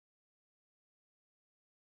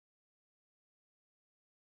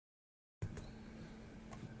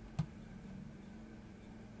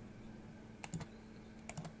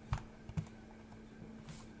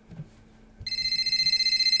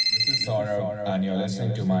Saurabh, and you're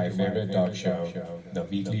listening to my favorite talk show, The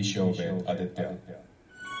Weekly Show with Aditya.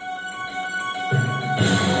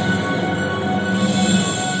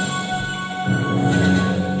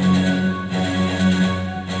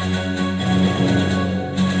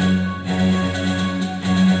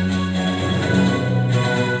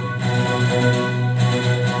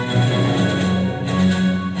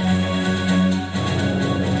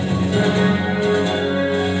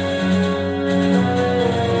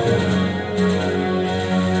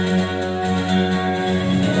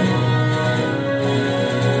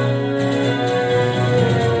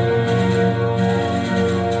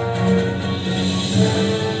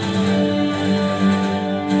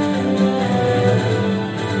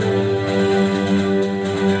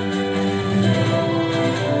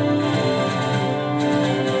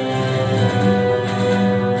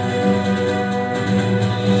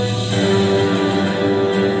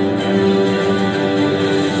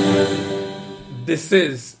 This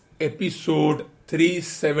is episode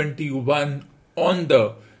 371 on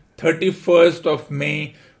the 31st of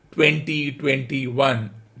May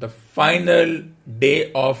 2021, the final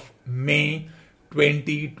day of May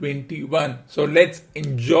 2021. So let's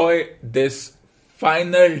enjoy this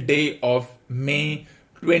final day of May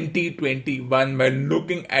 2021 by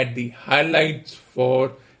looking at the highlights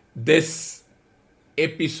for this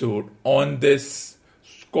episode on this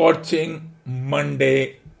scorching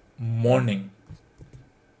Monday morning.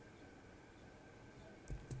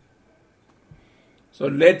 So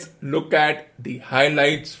let's look at the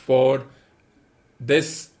highlights for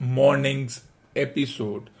this morning's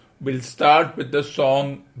episode. We'll start with the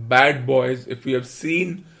song Bad Boys. If you have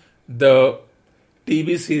seen the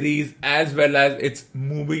TV series as well as its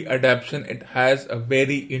movie adaptation, it has a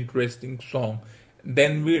very interesting song.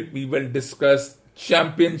 Then we will discuss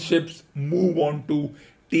championships, move on to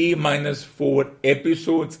T-4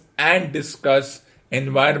 episodes and discuss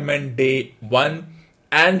Environment Day 1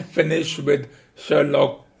 and finish with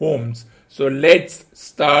Sherlock Holmes. So let's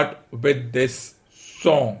start with this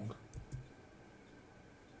song.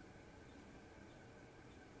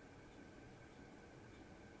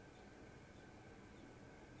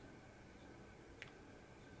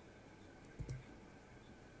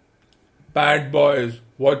 Bad boys,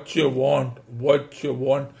 what you want, what you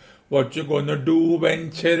want, what you gonna do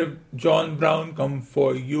when Sheriff John Brown come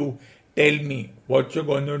for you? Tell me, what you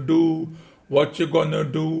gonna do, what you gonna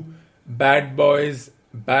do? Bad boys,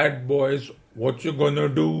 what you gonna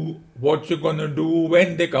do, what you gonna do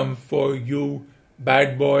when they come for you?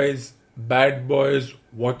 Bad boys,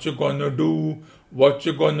 what you gonna do, what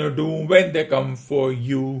you gonna do when they come for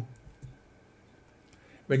you?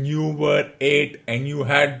 When you were 8 and you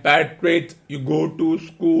had bad traits, you go to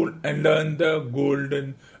school and learn the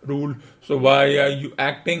golden rule. So why are you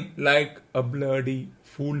acting like a bloody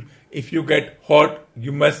fool? If you get hot,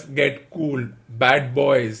 you must get cool. Bad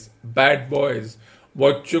boys,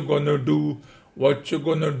 what you gonna do, what you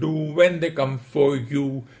gonna do when they come for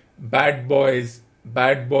you? Bad boys,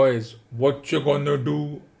 what you gonna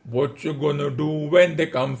do, what you gonna do when they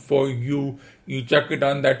come for you? You chuck it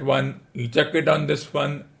on that one, you chuck it on this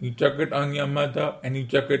one, you chuck it on your mother and you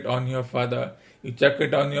chuck it on your father. You chuck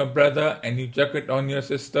it on your brother and you chuck it on your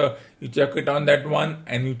sister. You chuck it on that one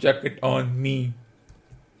and you chuck it on me.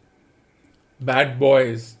 Bad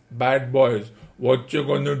boys, what you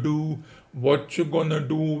gonna do, what you gonna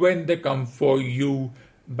do when they come for you?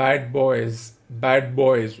 Bad boys,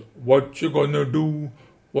 what you gonna do,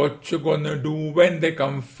 what you gonna do when they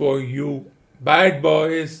come for you? Bad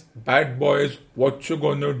boys, what you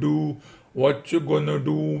gonna do, what you gonna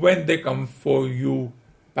do when they come for you?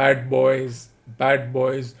 Bad boys,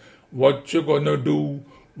 what you gonna do,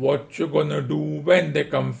 what you gonna do when they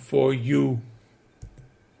come for you?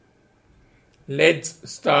 Let's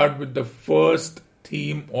start with the first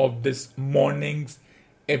theme of this morning's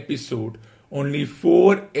episode. Only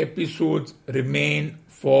 4 episodes remain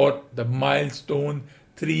for the milestone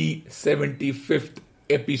 375th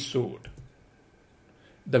episode.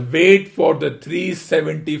 The wait for the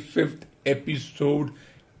 375th episode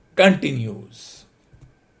continues.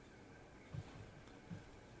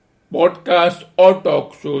 Podcast or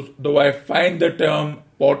talk shows, though I find the term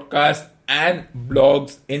podcast and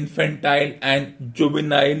blogs infantile and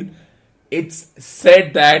juvenile, it's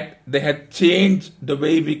said that they have changed the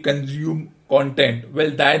way we consume content.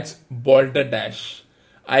 Well, that's balderdash.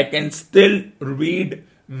 I can still read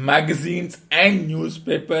magazines and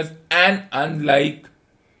newspapers, and unlike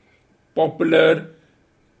popular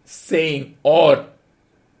saying or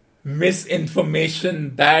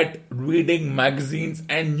misinformation that reading magazines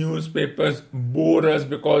and newspapers bore us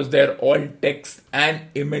because they're all text and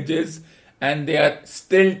images, and they are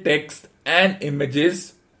still text and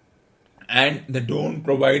images, and they don't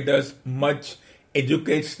provide us much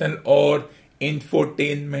educational or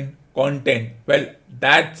infotainment content. Well,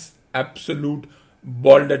 that's absolute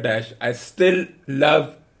balderdash. I still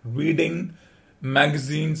love reading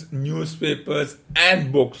magazines, newspapers,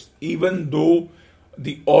 and books, even though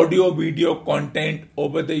the audio video content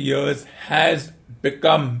over the years has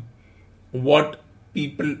become what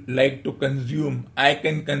people like to consume. I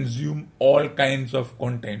can consume all kinds of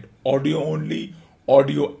content: audio only,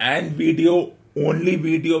 audio and video, only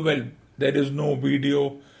video. Well, there is no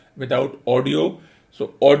video without audio.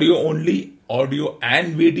 So, audio only, audio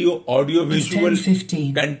and video, audio visual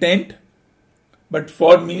content. But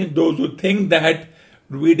for me, those who think that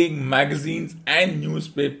reading magazines and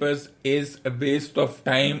newspapers is a waste of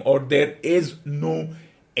time, or there is no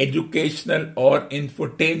educational or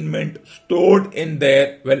infotainment stored in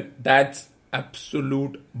there, well, that's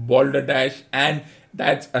absolute balderdash, and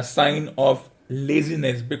that's a sign of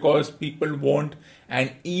laziness, because people want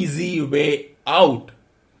an easy way out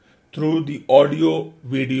through the audio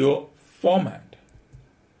video format.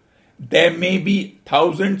 There may be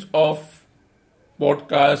thousands of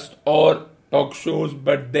podcasts or talk shows,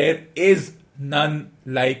 but there is none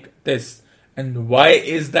like this. And why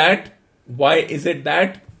is that? Why is it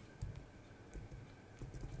that?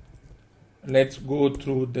 Let's go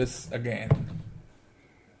through this again.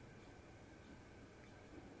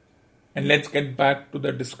 And let's get back to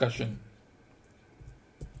the discussion.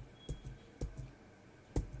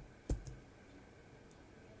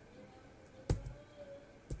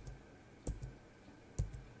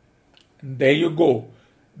 And there you go.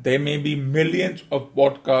 There may be millions of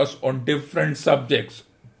podcasts on different subjects,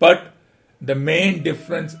 but the main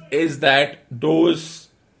difference is that those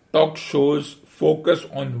talk shows focus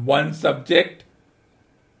on one subject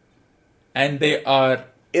and they are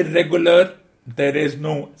irregular. There is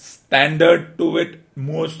no standard to it.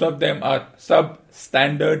 Most of them are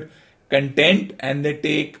substandard content, and they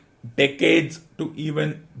take decades to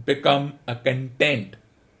even become a content.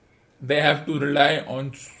 They have to rely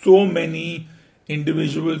on so many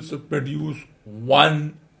individuals to produce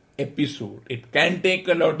one episode. It can take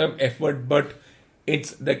a lot of effort, but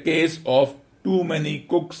it's the case of too many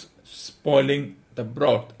cooks spoiling the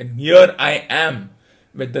broth. And here I am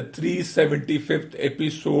with the 375th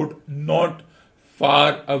episode, not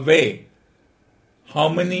far away. How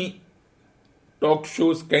many talk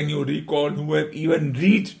shows can you recall who have even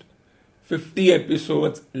reached 50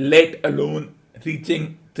 episodes, let alone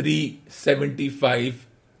reaching 375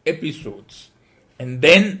 episodes? And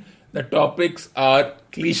then the topics are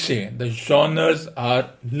cliche, the genres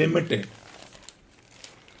are limited.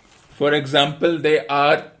 For example, they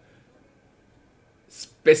are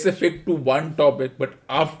specific to one topic, but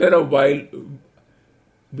after a while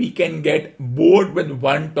we can get bored with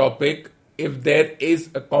one topic. If there is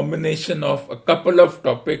a combination of a couple of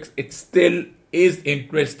topics, it still is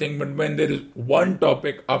interesting. But when there is one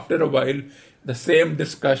topic, after a while, the same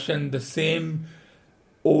discussion, the same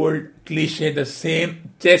old cliche, the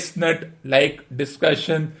same chestnut-like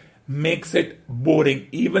discussion makes it boring,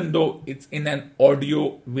 even though it's in an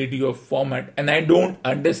audio video format. And I don't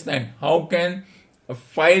understand how can a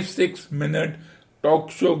 5-6 minute talk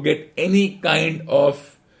show get any kind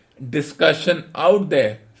of discussion out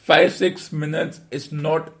there. 5-6 minutes is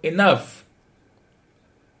not enough.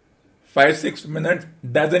 5-6 minutes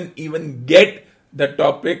doesn't even get the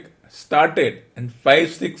topic started, and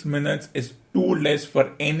 5-6 minutes is too less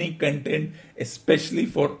for any content, especially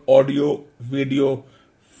for audio video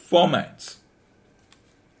formats.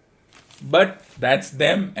 But that's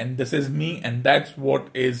them, and this is me, and that's what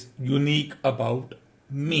is unique about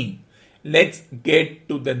me. Let's get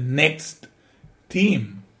to the next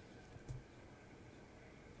theme.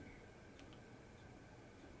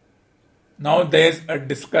 Now there's a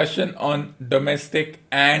discussion on domestic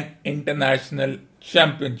and international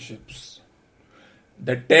championships.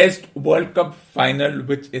 The Test World Cup final,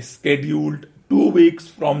 which is scheduled 2 weeks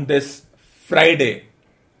from this Friday.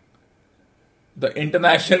 The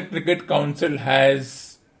International Cricket Council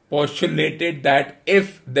has postulated that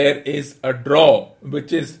if there is a draw,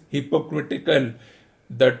 which is hypocritical,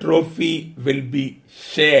 the trophy will be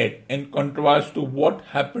shared, in contrast to what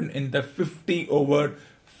happened in the 50-over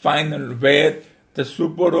final, where the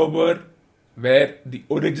super over, where the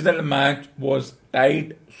original match was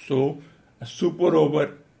tied, so a super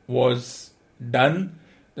over was done.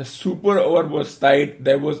 The super over was tied.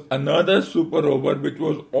 There was another super over which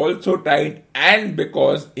was also tied, and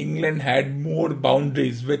because England had more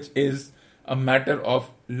boundaries, which is a matter of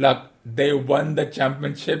luck, they won the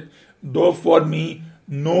championship. Though for me,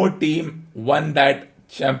 no team won that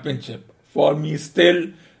championship. For me, still,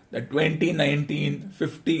 the 2019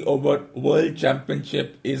 50 over World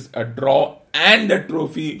Championship is a draw and the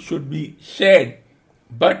trophy should be shared.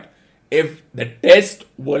 But if the Test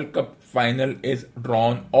World Cup final is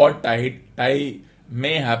drawn or tied, tie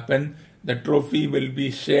may happen, the trophy will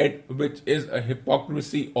be shared, which is a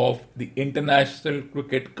hypocrisy of the International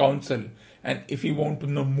Cricket Council. And if you want to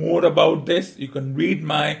know more about this, you can read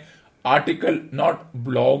my article, not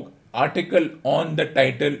blog, article on the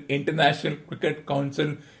title International Cricket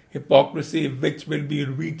Council Hypocrisy, which will be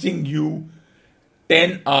reaching you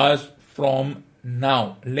 10 hours from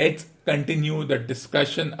now. Let's continue the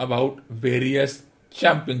discussion about various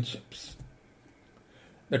championships.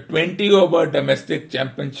 The 20 over domestic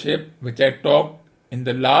championship, which I talked in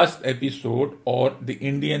the last episode, or the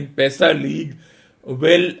Indian Pesa League,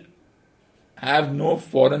 will have no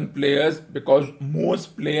foreign players because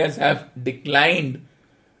most players have declined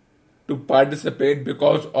to participate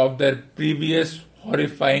because of their previous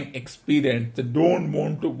horrifying experience. They don't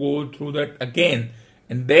want to go through that again.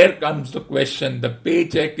 And there comes the question. The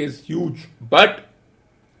paycheck is huge, but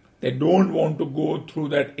they don't want to go through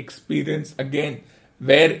that experience again,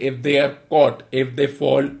 where if they are caught, if they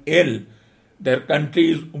fall ill, their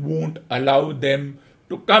countries won't allow them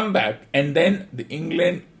to come back. And then the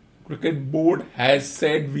England Cricket Board has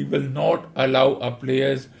said we will not allow our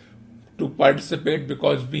players to participate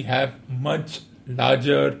because we have much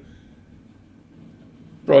larger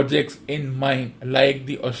projects in mind, like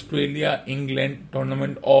the Australia-England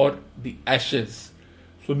tournament or the Ashes.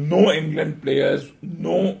 So no England players,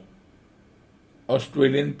 no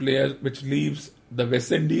Australian players, which leaves the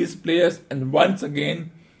West Indies players. And once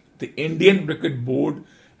again, the Indian Cricket Board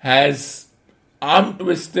has arm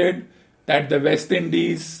twisted that the West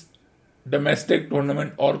Indies domestic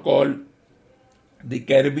tournament, or called the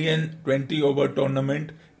Caribbean 20 over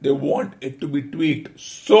tournament, they want it to be tweaked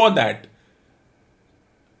so that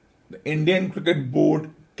the Indian Cricket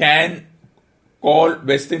Board can call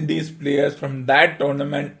West Indies players from that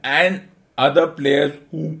tournament and other players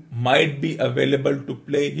who might be available to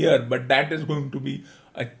play here. But that is going to be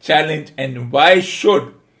a challenge. And why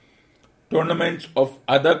should tournaments of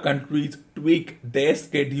other countries tweak their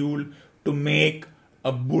schedule to make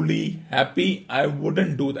a bully happy? I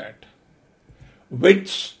wouldn't do that.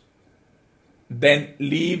 Which then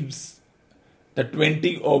leaves the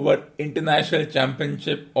 20 over International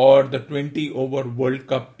Championship or the 20 over World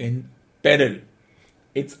Cup in peril.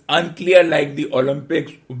 It's unclear, like the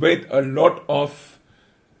Olympics, with a lot of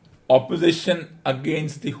opposition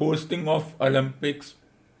against the hosting of Olympics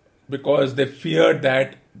because they fear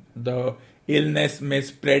that the illness may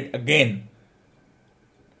spread again.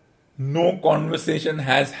 No conversation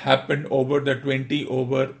has happened over the 20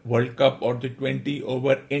 over World Cup or the 20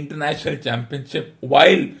 over International Championship,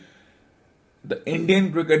 while the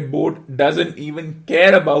Indian Cricket Board doesn't even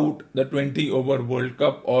care about the 20 over World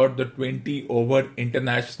Cup or the 20 over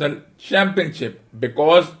International Championship,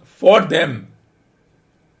 because for them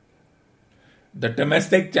the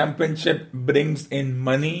domestic championship brings in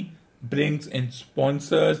money, brings in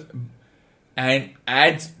sponsors and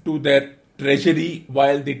adds to their treasury,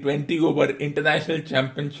 while the 20 over International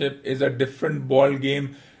Championship is a different ball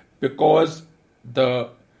game because the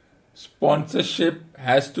sponsorship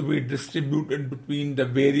has to be distributed between the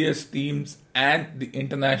various teams and the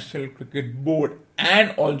International Cricket Board,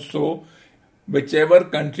 and also whichever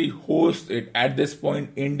country hosts it. At this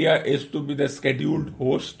point, India is to be the scheduled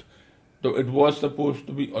host, though it was supposed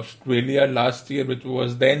to be Australia last year, which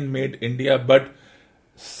was then made India, but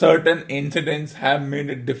certain incidents have made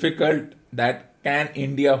it difficult that can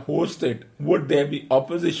India host it? Would there be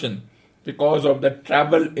opposition because of the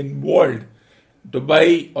travel involved?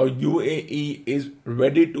 Dubai or UAE is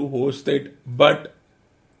ready to host it, but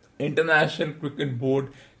International Cricket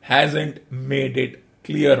Board hasn't made it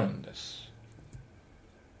clear on this.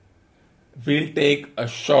 We'll take a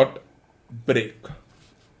short break.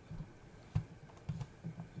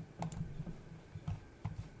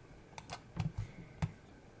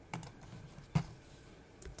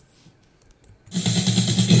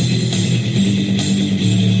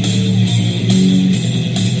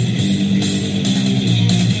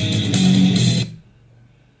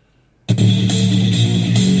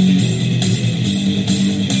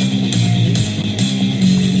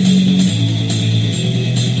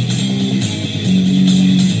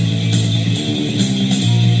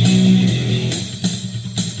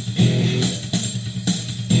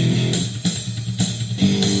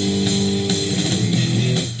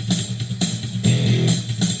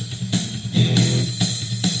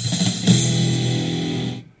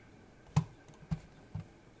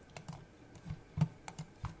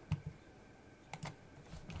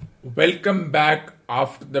 Welcome back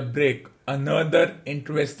after the break. Another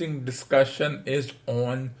interesting discussion is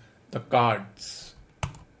on the cards.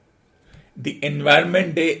 The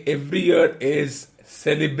Environment Day every year is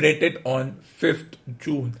celebrated on 5th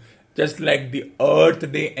June, just like the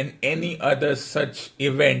Earth Day and any other such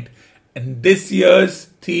event. And this year's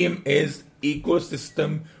theme is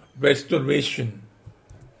ecosystem restoration.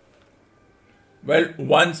 Well,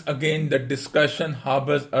 once again, the discussion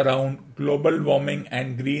harbors around global warming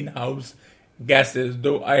and greenhouse gases,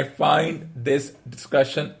 though I find this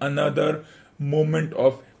discussion another moment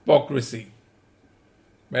of hypocrisy.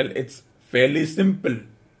 Well, it's fairly simple.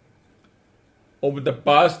 Over the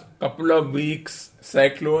past couple of weeks,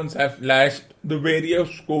 cyclones have lashed the various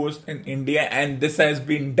coasts in India, and this has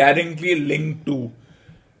been directly linked to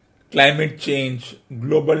climate change,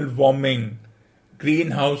 global warming,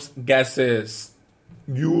 greenhouse gases,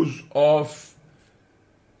 use of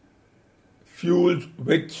fuels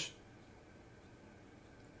which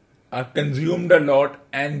are consumed a lot,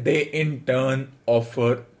 and they in turn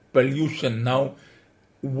offer pollution. Now,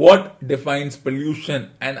 what defines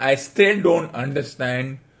pollution? And I still don't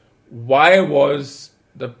understand why was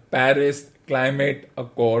the Paris Climate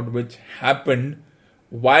Accord, which happened,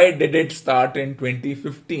 why did it start in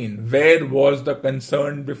 2015? Where was the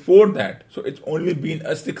concern before that? So it's only been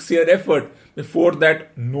a 6-year effort. Before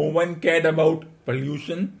that, no one cared about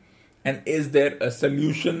pollution. And is there a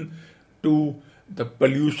solution to the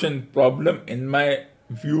pollution problem? In my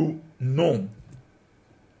view, no.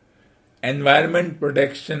 Environment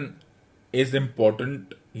protection is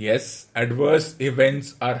important. Yes, adverse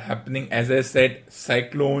events are happening. As I said,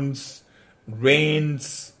 cyclones,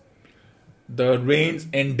 rains. The rains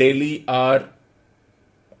in Delhi are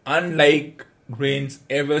unlike rains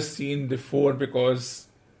ever seen before, because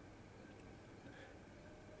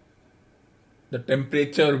the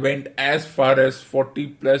temperature went as far as 40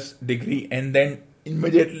 plus degree and then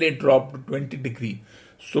immediately dropped to 20 degree.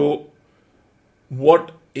 So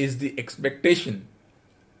what is the expectation?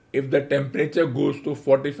 If the temperature goes to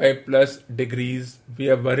 45 plus degrees, we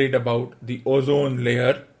are worried about the ozone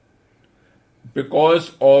layer.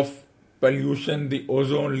 Because of pollution, the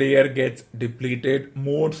ozone layer gets depleted,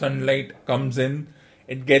 more sunlight comes in,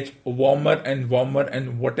 it gets warmer and warmer,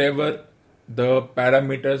 and whatever the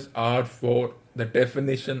parameters are for the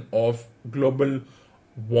definition of global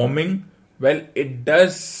warming, well, it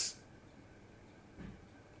does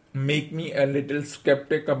make me a little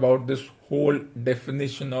skeptic about this whole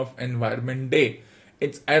definition of Environment Day.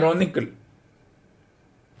 It's ironical.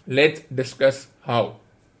 Let's discuss how.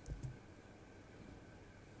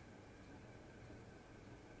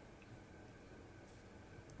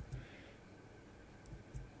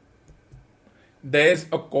 There's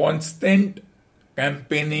a constant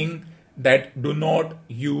campaigning that do not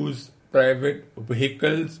use private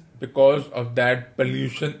vehicles. Because of that,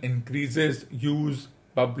 pollution increases. Use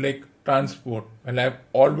public transport. Well, I've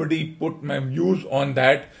already put my views on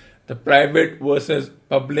that. The private versus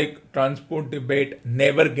public transport debate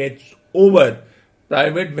never gets over.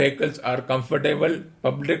 Private vehicles are comfortable,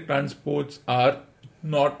 public transports are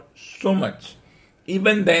not so much.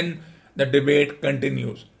 Even then, the debate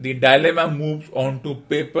continues. The dilemma moves on to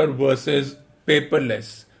paper versus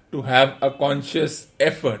paperless to have a conscious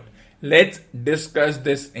effort. Let's discuss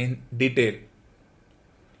this in detail.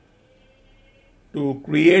 To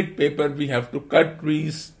create paper, we have to cut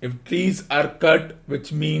trees. If trees are cut,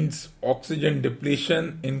 which means oxygen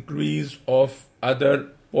depletion, increase of other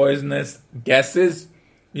poisonous gases,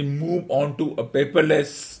 we move on to a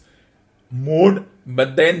paperless mode.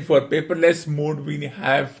 But then for paperless mode, we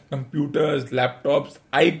have computers, laptops,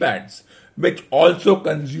 iPads, which also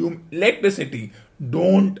consume electricity.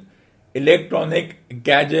 Don't electronic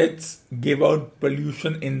gadgets give out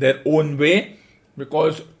pollution in their own way?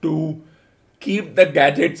 Because to keep the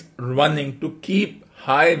gadgets running, to keep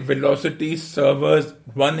high velocity servers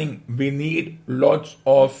running, we need lots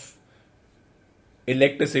of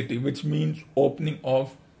electricity, which means opening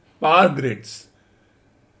of power grids.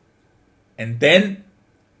 And then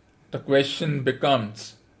the question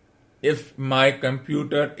becomes, if my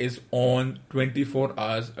computer is on 24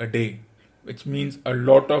 hours a day, which means a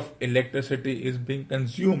lot of electricity is being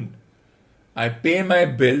consumed, I pay my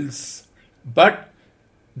bills, but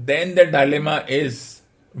then the dilemma is,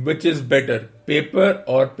 which is better, paper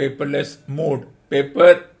or paperless mode?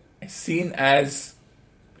 Paper is seen as,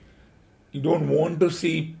 you don't want to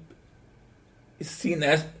see, is seen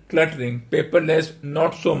as cluttering. Paperless,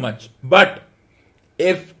 not so much. But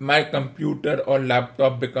if my computer or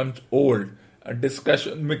laptop becomes old, a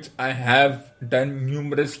discussion which I have done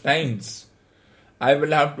numerous times, I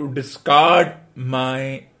will have to discard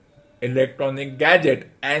my electronic gadget,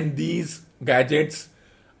 and these gadgets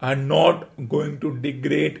are not going to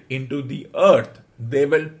degrade into the earth. They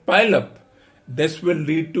will pile up. This will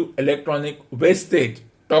lead to electronic wastage.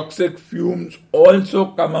 Toxic fumes also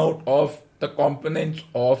come out of the components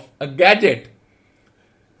of a gadget.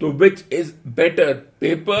 To which is better,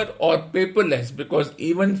 paper or paperless? Because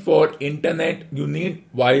even for internet you need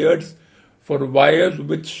wires. For wires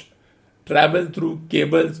which travel through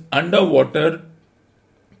cables underwater,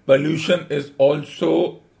 pollution is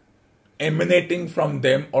also emanating from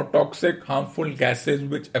them, or toxic harmful gases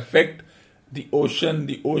which affect the ocean.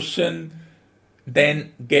 The ocean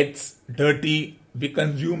then gets dirty. We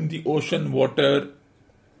consume the ocean water,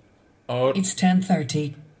 or It's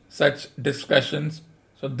 10:30. such discussions.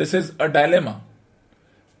 So this is a dilemma.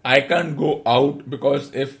 I can't go out,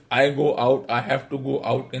 because if I go out, I have to go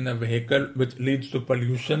out in a vehicle which leads to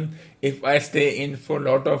pollution. If I stay in for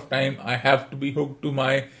a lot of time, I have to be hooked to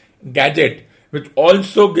my gadget which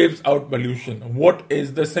also gives out pollution. What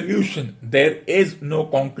is the solution? There is no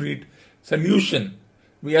concrete solution.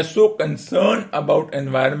 We are so concerned about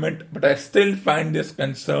environment, but I still find this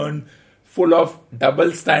concern full of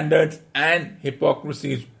double standards and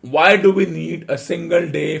hypocrisies. Why do we need a single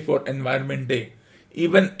day for Environment Day?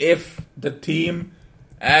 Even if the theme,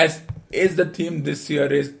 as is the theme this year,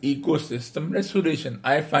 is ecosystem restoration,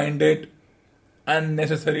 I find it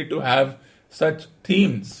unnecessary to have such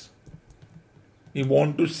themes. We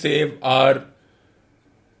want to save our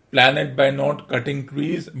planet by not cutting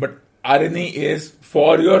trees, but irony is,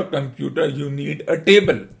 for your computer you need a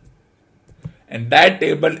table, and that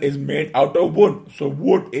table is made out of wood. So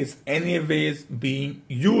wood is anyways being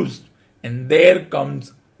used, and there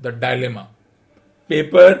comes the dilemma.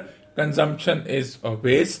 Paper consumption is a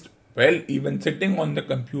waste. Well, even sitting on the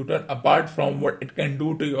computer, apart from what it can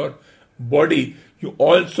do to your body, you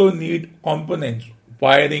also need components,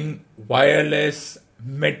 wiring, wireless,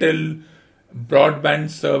 metal, broadband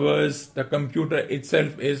servers. The computer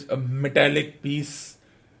itself is a metallic piece.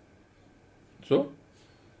 So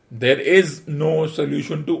there is no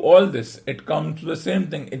solution to all this. It comes to the same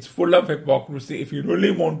thing. It's full of hypocrisy. If you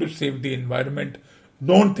really want to save the environment,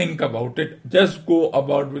 don't think about it. Just go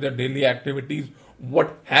about with your daily activities.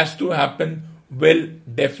 What has to happen will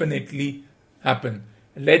definitely happen.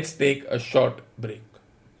 Let's take a short break.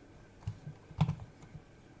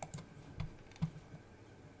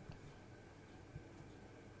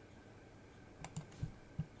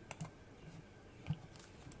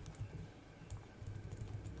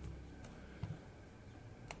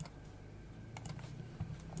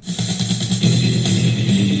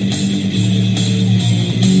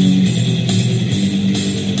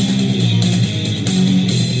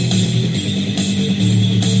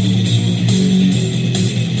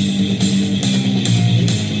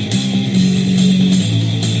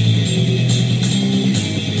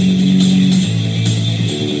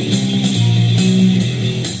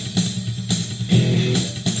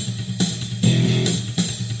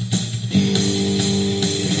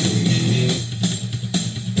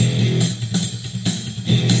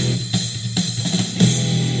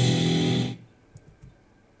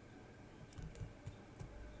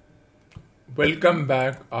 Welcome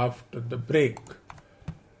back after the break.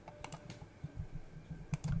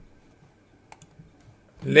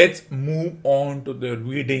 Let's move on to the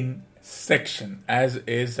reading section, as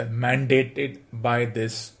is mandated by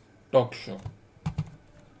this talk show.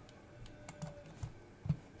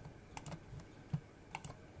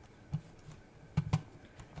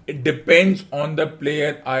 It depends on the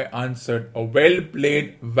player, I answered. A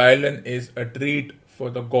well-played violin is a treat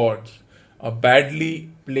for the gods. A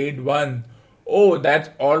badly played one, oh, that's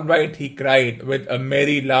all right, he cried with a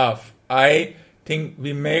merry laugh. I think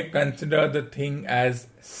we may consider the thing as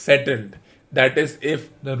settled. That is, if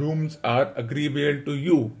the rooms are agreeable to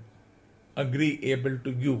you. Agreeable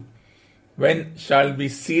to you. When shall we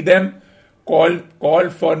see them? Call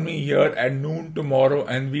for me here at noon tomorrow,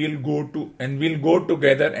 and we'll go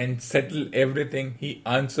together and settle everything, he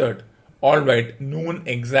answered. All right, noon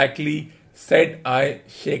exactly, said I,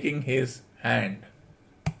 shaking his hand.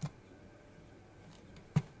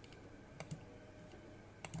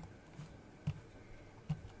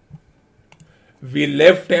 We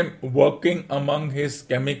left him working among his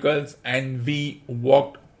chemicals, and we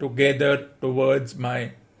walked together towards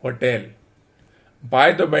my hotel.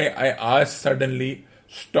 By the way, I asked suddenly,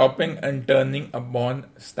 stopping and turning upon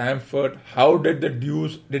Stamford, how did the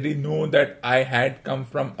deuce did he know that I had come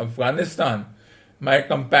from Afghanistan? My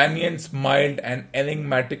companion smiled an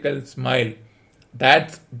enigmatical smile.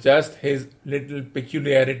 That's just his little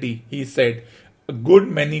peculiarity, he said. A good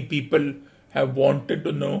many people have wanted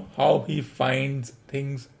to know how he finds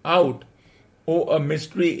things out. Oh, a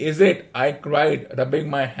mystery is it? I cried, rubbing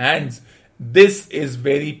my hands. This is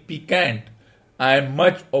very piquant. I am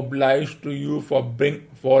much obliged to you for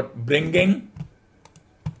bringing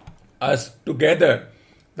us together.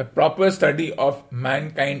 The proper study of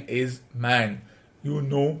mankind is man. You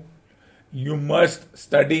know, you must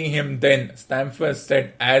study him then, Stamford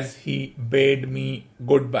said as he bade me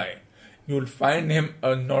goodbye. You'll find him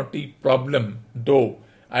a naughty problem, though.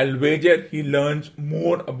 I'll wager he learns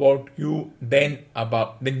more about you than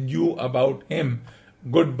you about him.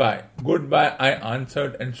 Goodbye, goodbye, I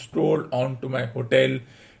answered and strolled on to my hotel,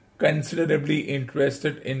 considerably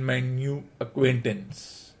interested in my new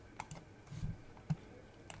acquaintance.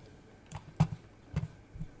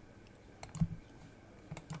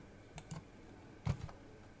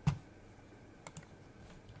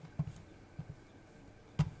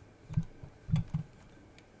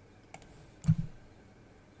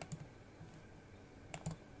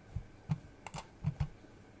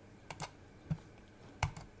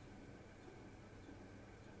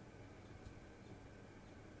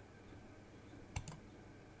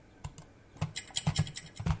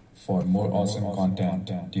 For more awesome content,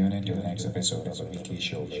 tune in to the next episode of the weekly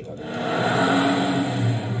show.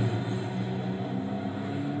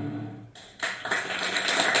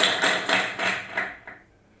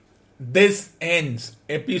 This ends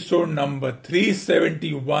episode number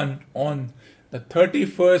 371 on the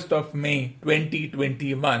 31st of May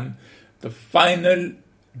 2021, the final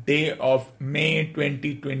day of May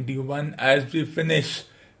 2021, as we finish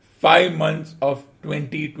 5 months of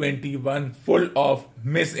 2021 full of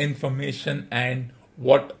misinformation and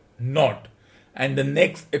what not. And the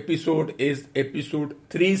next episode is episode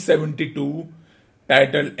 372,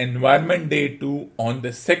 titled Environment Day 2, on the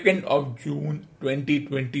 2nd of June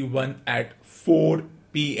 2021 at 4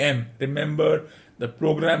 p.m. Remember, the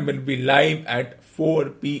program will be live at 4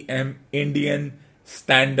 p.m. Indian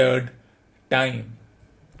Standard Time.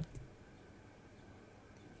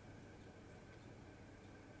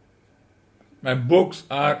 My books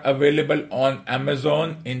are available on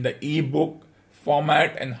Amazon in the ebook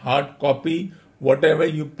format and hard copy. Whatever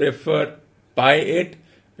you prefer, buy it,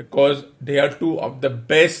 because they are two of the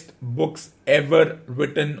best books ever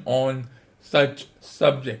written on such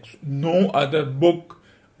subjects. No other book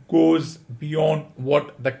goes beyond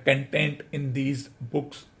what the content in these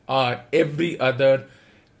books are. Every other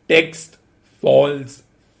text falls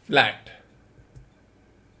flat.